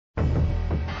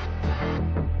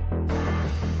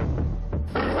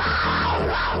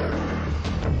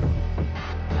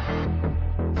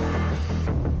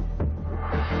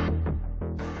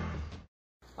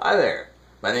Hi there,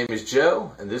 my name is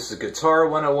Joe, and this is Guitar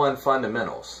 101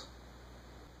 Fundamentals.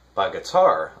 By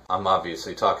guitar, I'm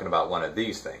obviously talking about one of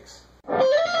these things.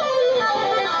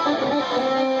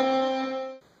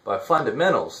 By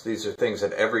fundamentals, these are things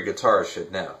that every guitarist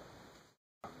should know.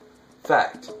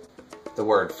 Fact: the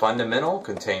word fundamental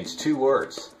contains two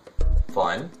words,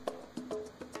 fun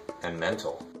and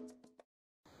mental.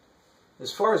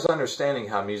 As far as understanding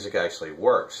how music actually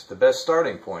works, the best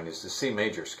starting point is the C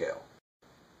major scale.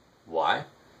 Why?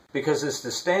 Because it's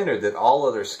the standard that all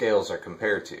other scales are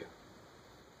compared to.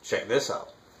 Check this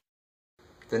out.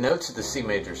 The notes of the C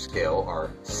major scale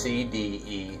are C, D,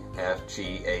 E, F,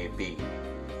 G, A, B.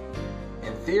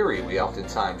 In theory, we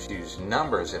oftentimes use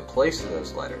numbers in place of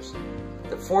those letters.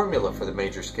 The formula for the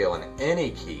major scale in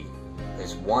any key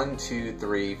is 1, 2,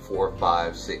 3, 4,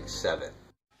 5, 6, 7.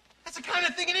 That's the kind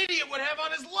of thing an idiot would have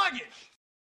on his luggage.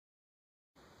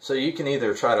 So you can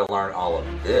either try to learn all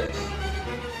of this,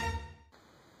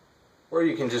 or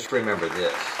you can just remember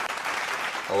this.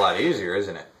 A lot easier,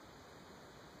 isn't it?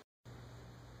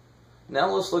 Now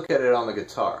let's look at it on the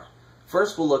guitar.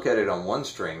 First we'll look at it on one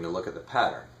string to look at the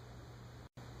pattern.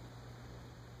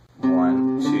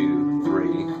 1, 2,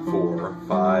 3, 4,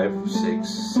 5, 6,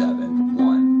 7,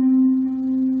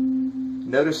 1.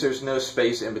 Notice there's no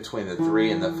space in between the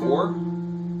 3 and the 4,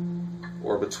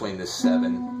 or between the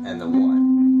 7 and the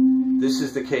 1. This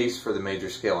is the case for the major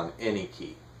scale in any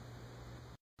key.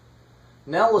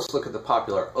 Now let's look at the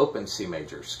popular open C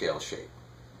major scale shape.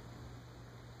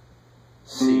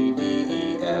 C, D,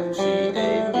 E, F, G,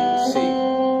 A, B, C.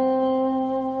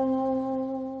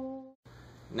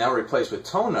 Now replace with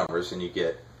tone numbers and you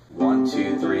get 1,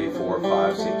 2, 3, 4,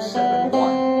 5, 6, 7,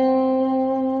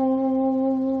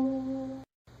 1.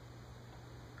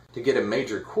 To get a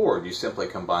major chord, you simply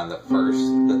combine the first,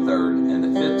 the third, and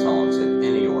the fifth tones in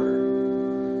any order.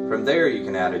 From there you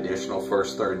can add additional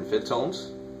first, third, and fifth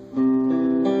tones.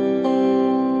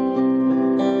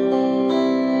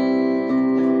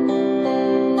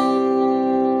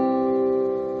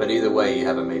 But either way, you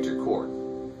have a major chord.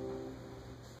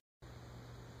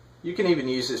 You can even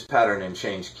use this pattern and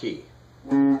change key.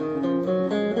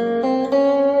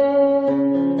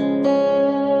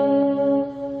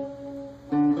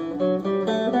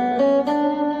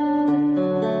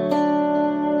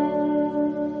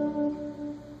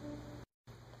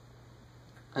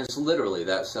 It's literally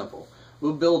that simple.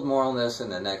 We'll build more on this in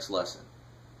the next lesson.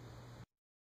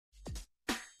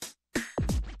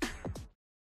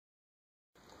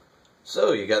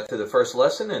 So you got through the first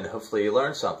lesson and hopefully you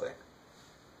learned something.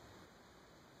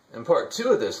 In part 2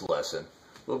 of this lesson,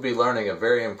 we'll be learning a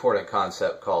very important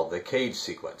concept called the cage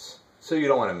sequence, so you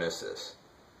don't want to miss this.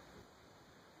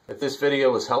 If this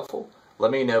video was helpful,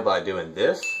 let me know by doing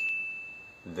this,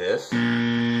 this,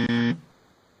 and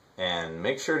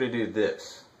make sure to do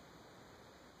this.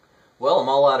 Well, I'm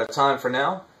all out of time for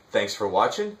now. Thanks for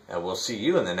watching, and we'll see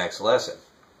you in the next lesson.